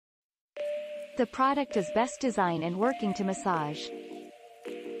The product is best design and working to massage.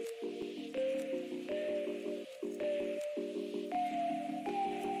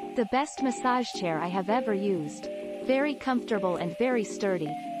 The best massage chair I have ever used. Very comfortable and very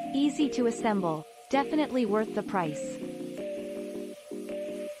sturdy. Easy to assemble. Definitely worth the price.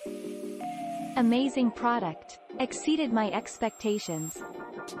 Amazing product. Exceeded my expectations.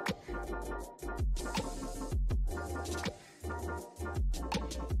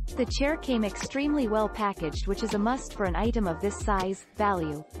 The chair came extremely well packaged, which is a must for an item of this size,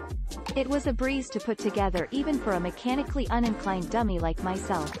 value. It was a breeze to put together even for a mechanically uninclined dummy like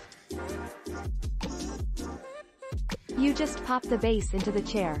myself. You just pop the base into the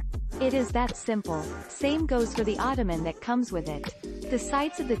chair. It is that simple. Same goes for the Ottoman that comes with it. The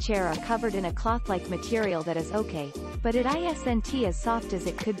sides of the chair are covered in a cloth-like material that is okay, but it isn't as soft as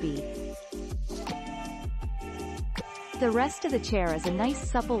it could be. The rest of the chair is a nice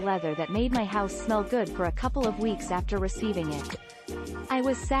supple leather that made my house smell good for a couple of weeks after receiving it. I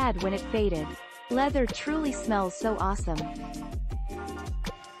was sad when it faded. Leather truly smells so awesome.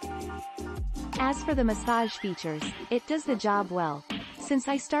 As for the massage features, it does the job well. Since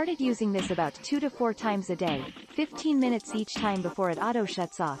I started using this about 2 to 4 times a day, 15 minutes each time before it auto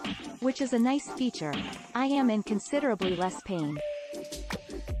shuts off, which is a nice feature, I am in considerably less pain.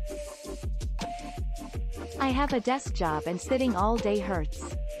 I have a desk job and sitting all day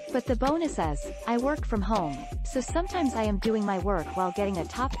hurts. But the bonus is, I work from home, so sometimes I am doing my work while getting a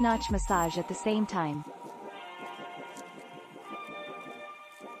top-notch massage at the same time.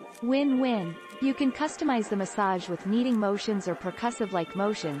 Win-win. You can customize the massage with kneading motions or percussive-like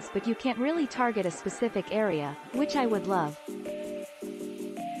motions, but you can't really target a specific area, which I would love.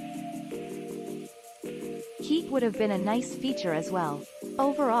 Heat would have been a nice feature as well.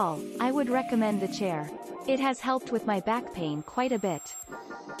 Overall, I would recommend the chair. It has helped with my back pain quite a bit.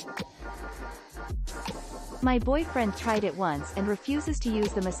 My boyfriend tried it once and refuses to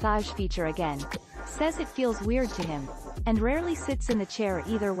use the massage feature again. Says it feels weird to him. And rarely sits in the chair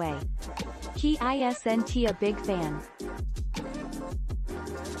either way. He isn't a big fan.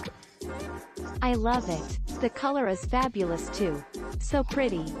 I love it. The color is fabulous too. So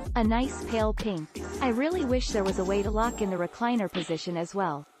pretty. A nice pale pink. I really wish there was a way to lock in the recliner position as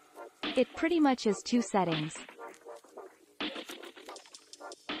well. It pretty much is 2 settings.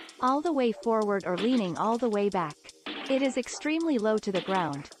 All the way forward or leaning all the way back. It is extremely low to the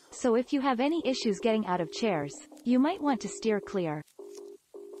ground, so if you have any issues getting out of chairs, you might want to steer clear.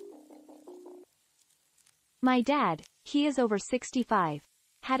 My dad, he is over 65,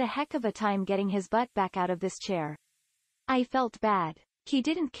 had a heck of a time getting his butt back out of this chair. I felt bad. He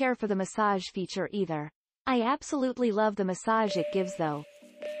didn't care for the massage feature either. I absolutely love the massage it gives though.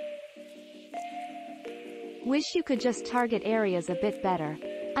 Wish you could just target areas a bit better.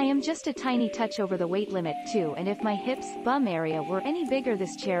 I am just a tiny touch over the weight limit too, and if my hips, bum area were any bigger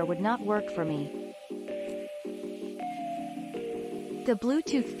this chair would not work for me. The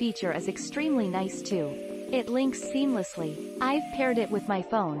Bluetooth feature is extremely nice too. It links seamlessly. I've paired it with my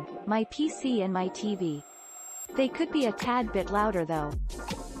phone, my PC and my TV. They could be a tad bit louder though.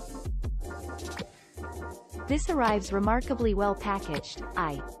 This arrives remarkably well packaged,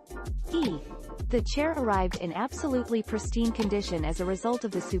 i.e. the chair arrived in absolutely pristine condition as a result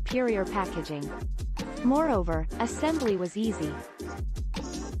of the superior packaging. Moreover, assembly was easy.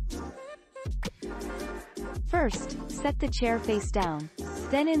 First, set the chair face down.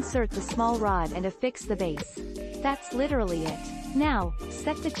 Then insert the small rod and affix the base. That's literally it. Now,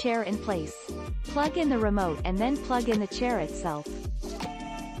 set the chair in place. Plug in the remote and then plug in the chair itself.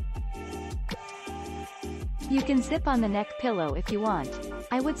 You can zip on the neck pillow if you want.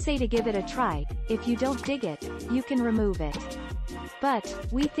 I would say to give it a try. If you don't dig it, you can remove it. But,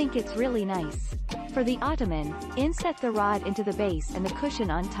 we think it's really nice. For the Ottoman, inset the rod into the base and the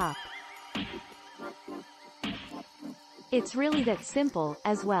cushion on top. It's really that simple,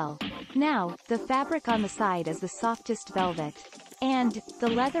 as well. Now, the fabric on the side is the softest velvet. And, the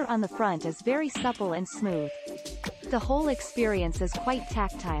leather on the front is very supple and smooth. The whole experience is quite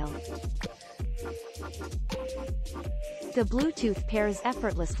tactile. The Bluetooth pairs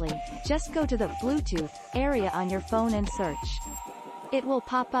effortlessly. Just go to the Bluetooth area on your phone and search. It will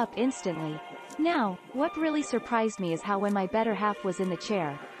pop up instantly. Now, what really surprised me is how when my better half was in the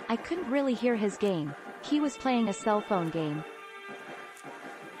chair, I couldn't really hear his game. He was playing a cell phone game.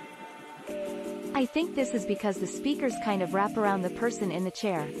 I think this is because the speakers kind of wrap around the person in the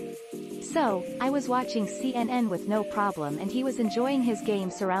chair. So, I was watching CNN with no problem and he was enjoying his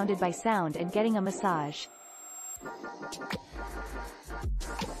game surrounded by sound and getting a massage.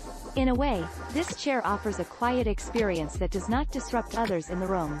 In a way, this chair offers a quiet experience that does not disrupt others in the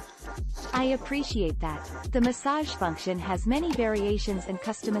room. I appreciate that. The massage function has many variations and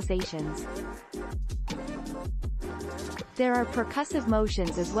customizations. There are percussive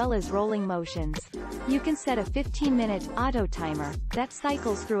motions as well as rolling motions. You can set a 15-minute auto timer that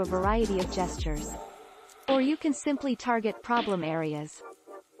cycles through a variety of gestures. Or you can simply target problem areas.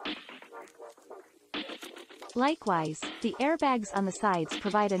 Likewise, the airbags on the sides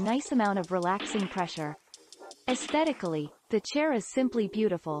provide a nice amount of relaxing pressure. Aesthetically, the chair is simply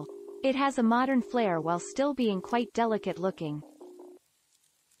beautiful. It has a modern flair while still being quite delicate looking.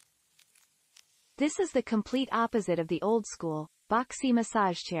 This is the complete opposite of the old-school, boxy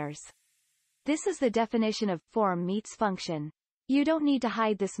massage chairs. This is the definition of form meets function. You don't need to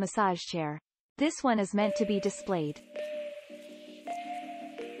hide this massage chair. This one is meant to be displayed.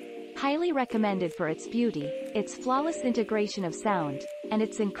 Highly recommended for its beauty, its flawless integration of sound, and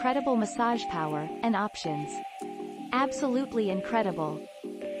its incredible massage power and options. Absolutely incredible.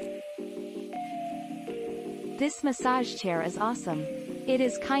 This massage chair is awesome. It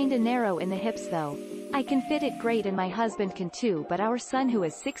is kinda narrow in the hips though. I can fit it great and my husband can too, but our son, who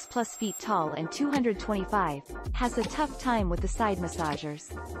is 6+ feet tall and 225, has a tough time with the side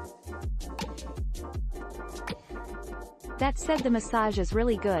massagers. That said, the massage is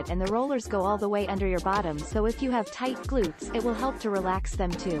really good and the rollers go all the way under your bottom, so if you have tight glutes it will help to relax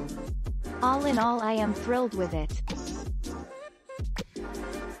them too. All in all, I am thrilled with it.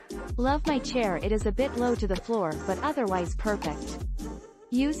 Love my chair. It is a bit low to the floor but otherwise perfect.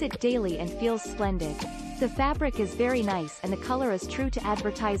 Use it daily and feels splendid. The fabric is very nice and the color is true to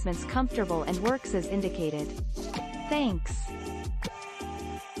advertisements, comfortable and works as indicated. Thanks.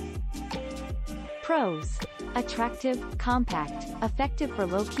 Pros. Attractive, compact, effective for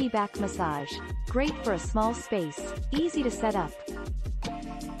low-key back massage. Great for a small space, easy to set up.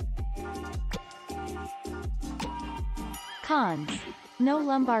 Cons. No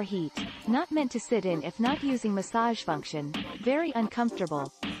lumbar heat, not meant to sit in if not using massage function, very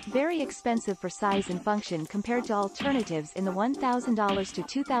uncomfortable, very expensive for size and function compared to alternatives in the $1,000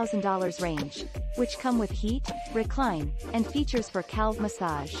 to $2,000 range, which come with heat, recline, and features for calf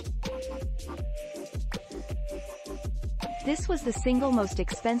massage. This was the single most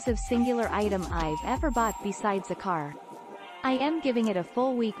expensive singular item I've ever bought besides a car. I am giving it a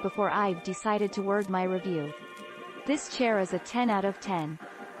full week before I've decided to word my review. This chair is a 10 out of 10.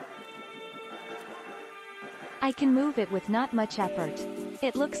 I can move it with not much effort.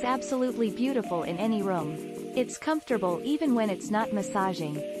 It looks absolutely beautiful in any room. It's comfortable even when it's not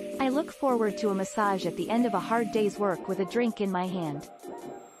massaging. I look forward to a massage at the end of a hard day's work with a drink in my hand.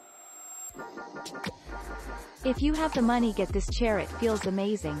 If you have the money, get this chair. It feels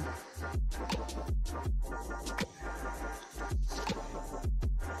amazing.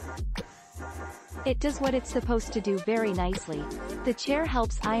 It does what it's supposed to do very nicely. The chair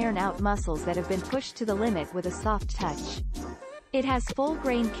helps iron out muscles that have been pushed to the limit with a soft touch. It has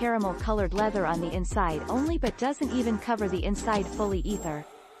full-grain caramel-colored leather on the inside only, but doesn't even cover the inside fully either.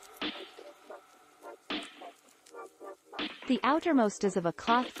 The outermost is of a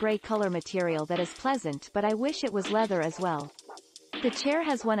cloth gray color material that is pleasant, but I wish it was leather as well. The chair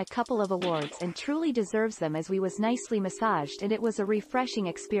has won a couple of awards and truly deserves them, as we was nicely massaged and it was a refreshing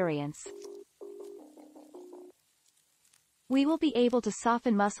experience. We will be able to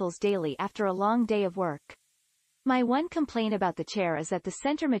soften muscles daily after a long day of work. My one complaint about the chair is that the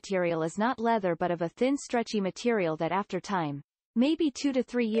center material is not leather but of a thin stretchy material that after time, maybe 2 to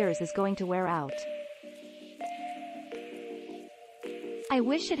 3 years, is going to wear out. I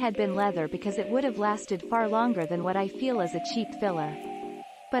wish it had been leather because it would have lasted far longer than what I feel is a cheap filler.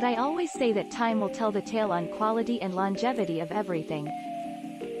 But I always say that time will tell the tale on quality and longevity of everything.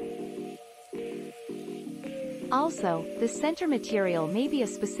 Also, the center material may be a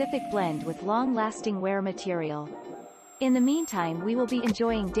specific blend with long-lasting wear material. In the meantime, we will be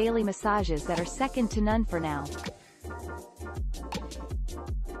enjoying daily massages that are second to none for now.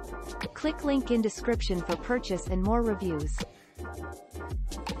 Click link in description for purchase and more reviews.